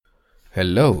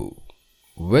Hello,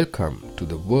 welcome to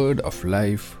the Word of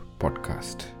Life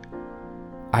podcast.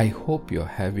 I hope you're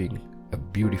having a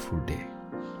beautiful day.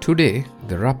 Today,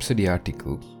 the Rhapsody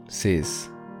article says,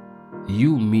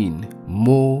 You mean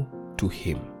more to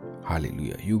Him.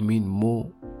 Hallelujah. You mean more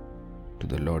to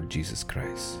the Lord Jesus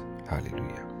Christ.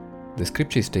 Hallelujah. The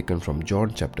scripture is taken from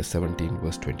John chapter 17,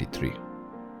 verse 23.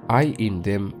 I in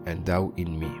them and thou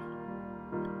in me,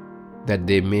 that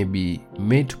they may be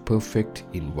made perfect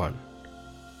in one,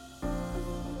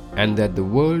 and that the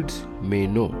world may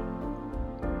know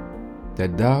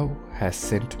that thou hast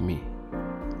sent me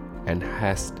and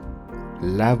hast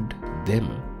loved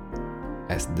them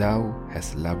as thou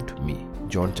hast loved me.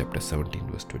 John chapter 17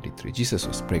 verse 23. Jesus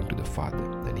was praying to the Father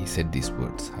and he said these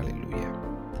words. Hallelujah.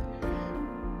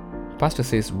 Pastor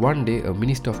says, one day a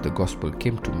minister of the gospel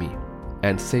came to me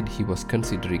and said he was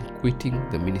considering quitting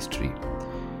the ministry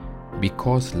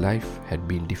because life had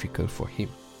been difficult for him.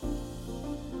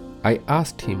 I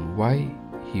asked him why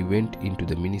he went into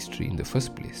the ministry in the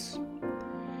first place.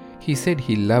 He said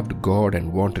he loved God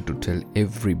and wanted to tell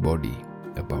everybody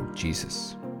about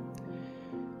Jesus.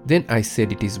 Then I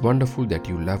said, it is wonderful that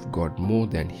you love God more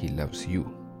than He loves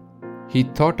you. He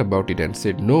thought about it and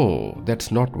said, no,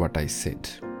 that's not what I said.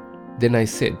 Then I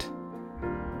said,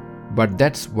 but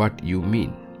that's what you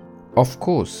mean. Of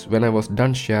course, when I was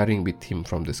done sharing with him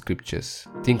from the scriptures,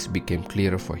 things became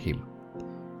clearer for him.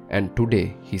 And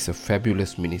today, he's a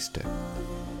fabulous minister,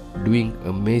 doing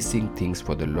amazing things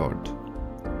for the Lord.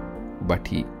 But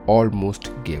he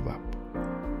almost gave up.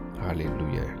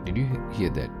 Hallelujah. Did you hear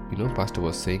that? Pastor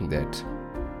was saying that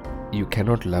you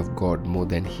cannot love God more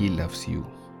than He loves you.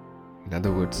 In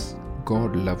other words,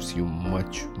 God loves you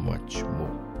much, much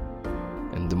more.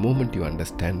 And the moment you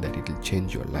understand that, it will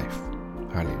change your life.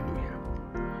 Hallelujah.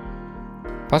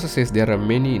 Pastor says there are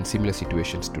many in similar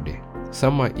situations today.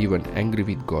 Some are even angry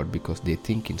with God because they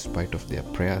think in spite of their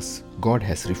prayers, God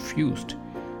has refused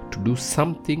to do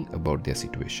something about their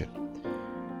situation.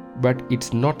 But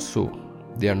it's not so.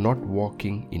 They are not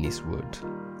walking in His word.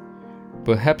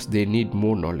 Perhaps they need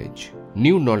more knowledge,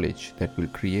 new knowledge that will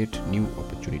create new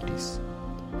opportunities.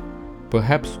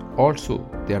 Perhaps also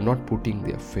they are not putting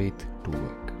their faith to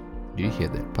work. Did you hear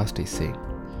that? Pastor is saying,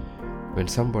 when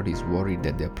somebody is worried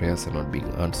that their prayers are not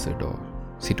being answered or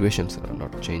situations are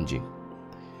not changing,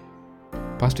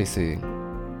 Pastor is saying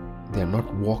they are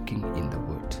not walking in the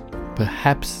word.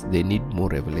 Perhaps they need more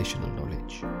revelational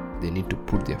knowledge. They need to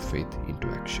put their faith into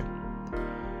action.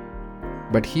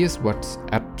 But here's what's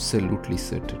absolutely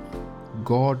certain.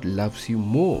 God loves you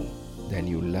more than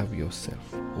you love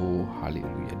yourself. Oh,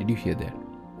 hallelujah. Did you hear that?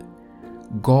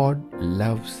 God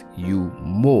loves you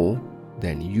more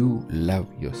than you love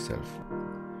yourself.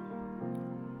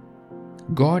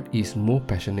 God is more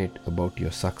passionate about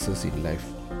your success in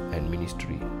life and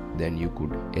ministry than you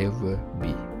could ever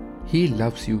be. He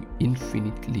loves you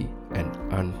infinitely and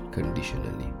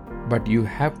unconditionally. But you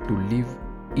have to live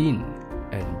in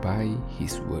and by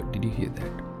His word. Did you hear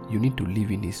that? You need to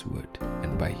live in His word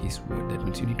and by His word. That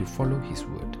means you need to follow His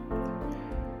word.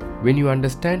 When you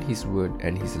understand His word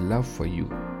and His love for you,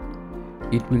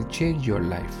 it will change your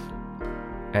life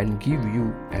and give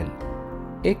you an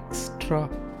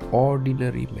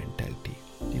extraordinary mentality.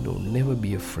 Never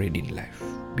be afraid in life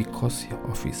because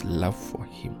of His love for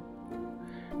Him.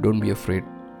 Don't be afraid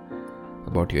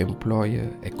about your employer,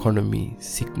 economy,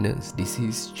 sickness,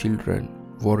 disease, children,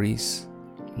 worries.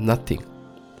 Nothing.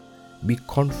 Be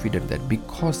confident that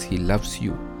because He loves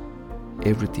you,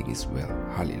 everything is well.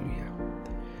 Hallelujah.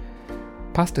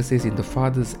 Pastor says, in the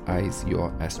Father's eyes, you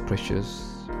are as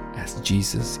precious as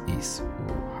Jesus is.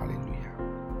 Oh, hallelujah.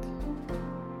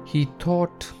 He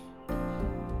thought,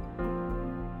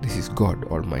 this is God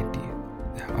Almighty,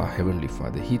 our Heavenly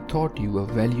Father. He thought you were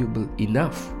valuable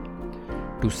enough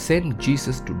to send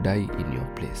Jesus to die in your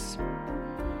place.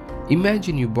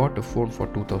 Imagine you bought a phone for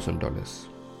 $2,000.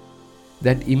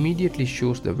 That immediately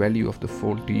shows the value of the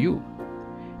phone to you.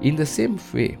 In the same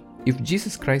way, if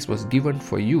Jesus Christ was given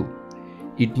for you,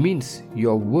 it means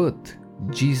you are worth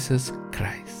Jesus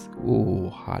Christ. Oh,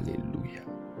 hallelujah.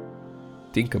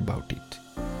 Think about it.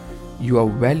 You are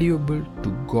valuable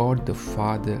to God the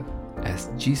Father as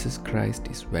Jesus Christ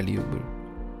is valuable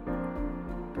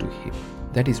to Him.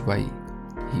 That is why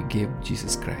He gave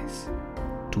Jesus Christ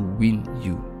to win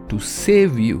you, to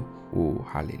save you. Oh,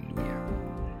 hallelujah.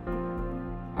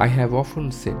 I have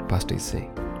often said, Pastor is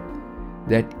saying,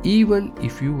 that even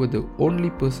if you were the only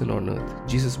person on earth,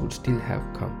 Jesus would still have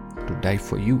come to die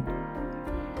for you.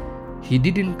 He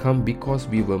didn't come because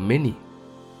we were many.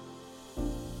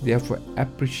 Therefore,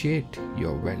 appreciate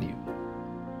your value.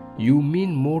 You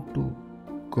mean more to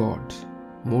God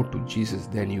more to Jesus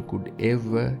than you could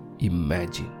ever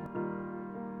imagine.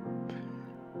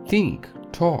 Think,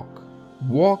 talk,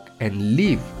 walk, and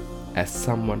live as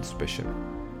someone special.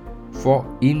 For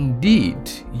indeed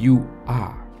you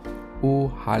are. Oh,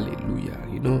 hallelujah.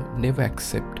 Never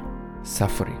accept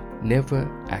suffering. Never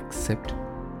accept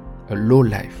a low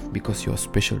life because you are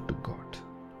special to God.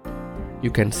 You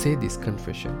can say this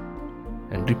confession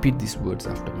and repeat these words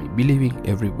after me, believing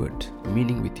every word,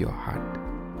 meaning with your heart,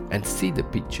 and see the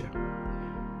picture.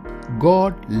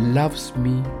 God loves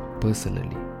me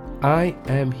personally. I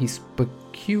am His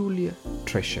peculiar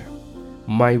treasure.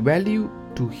 My value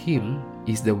to Him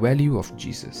is the value of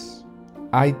Jesus.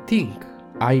 I think,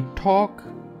 I talk,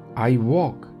 I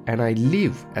walk, and I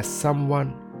live as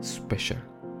someone special.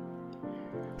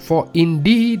 For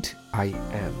indeed I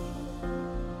am.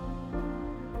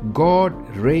 God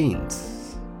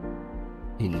reigns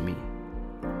in me.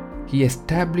 He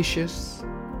establishes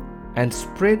and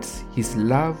spreads His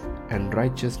love and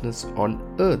righteousness on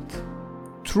earth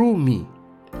through me.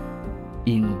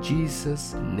 In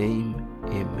Jesus' name,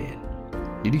 amen.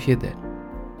 Did you hear that?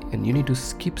 And you need to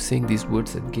keep saying these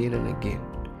words again and again.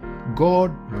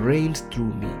 God reigns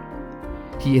through me.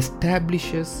 He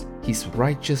establishes His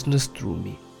righteousness through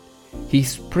me. He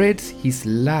spreads His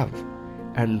love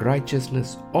and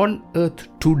righteousness on earth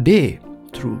today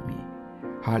through me.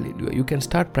 Hallelujah. You can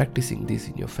start practicing this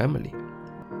in your family.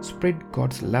 Spread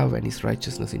God's love and His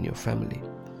righteousness in your family.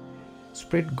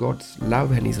 Spread God's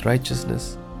love and His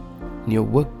righteousness in your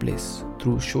workplace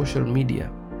through social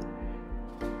media.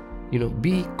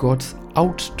 Be God's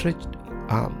outstretched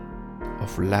arm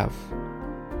of love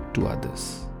to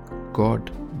others.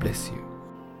 God bless you.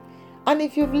 And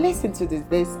if you've listened to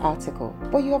this article,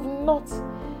 but you have not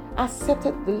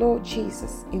accepted the Lord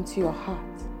Jesus into your heart,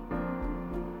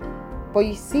 but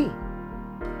you see,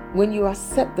 when you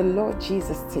accept the Lord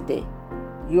Jesus today,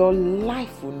 your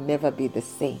life will never be the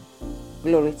same.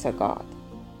 Glory to God.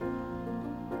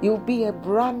 You'll be a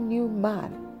brand new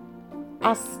man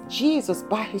as Jesus,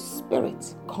 by His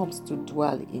Spirit, comes to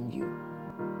dwell in you.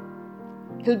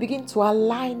 He'll begin to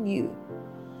align you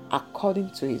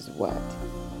according to His word.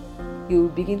 You'll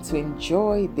begin to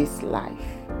enjoy this life.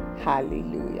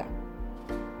 Hallelujah.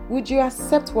 Would you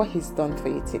accept what He's done for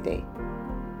you today?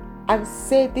 And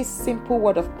say this simple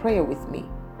word of prayer with me,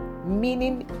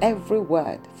 meaning every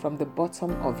word from the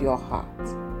bottom of your heart.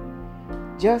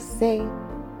 Just say,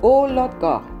 "Oh Lord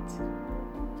God,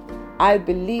 I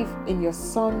believe in your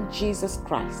Son Jesus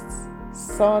Christ,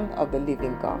 Son of the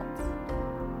living God,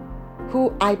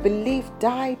 who I believe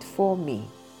died for me,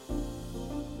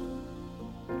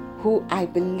 who I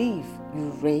believe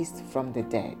you raised from the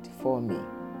dead for me.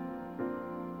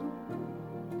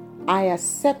 I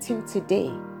accept Him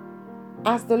today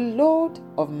as the Lord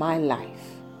of my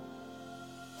life.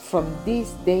 From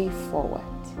this day forward,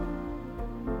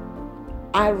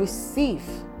 I receive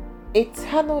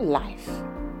eternal life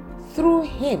through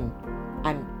Him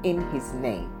and in His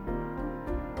name.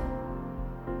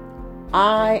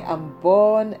 I am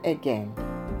born again.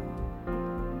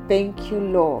 Thank you,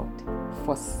 Lord,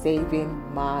 for saving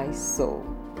my soul.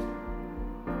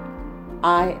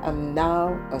 I am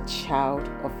now a child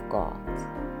of God."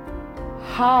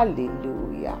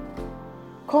 Hallelujah.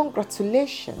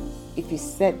 Congratulations if you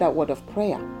said that word of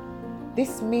prayer.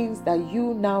 This means that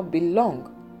you now belong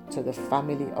to the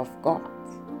family of God.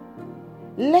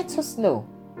 Let us know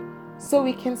so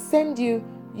we can send you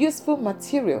useful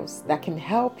materials that can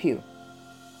help you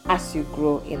as you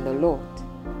grow in the Lord.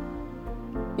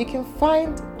 You can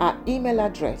find our email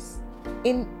address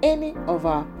in any of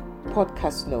our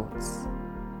podcast notes.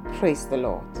 Praise the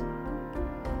Lord.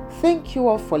 Thank you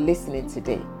all for listening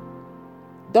today.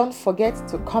 Don't forget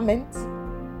to comment,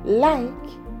 like,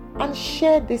 and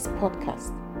share this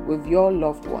podcast with your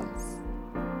loved ones.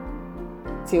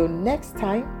 Till next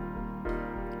time,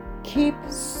 keep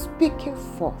speaking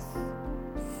forth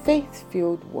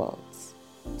faith-filled words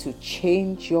to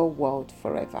change your world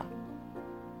forever.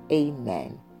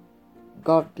 Amen.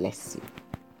 God bless you.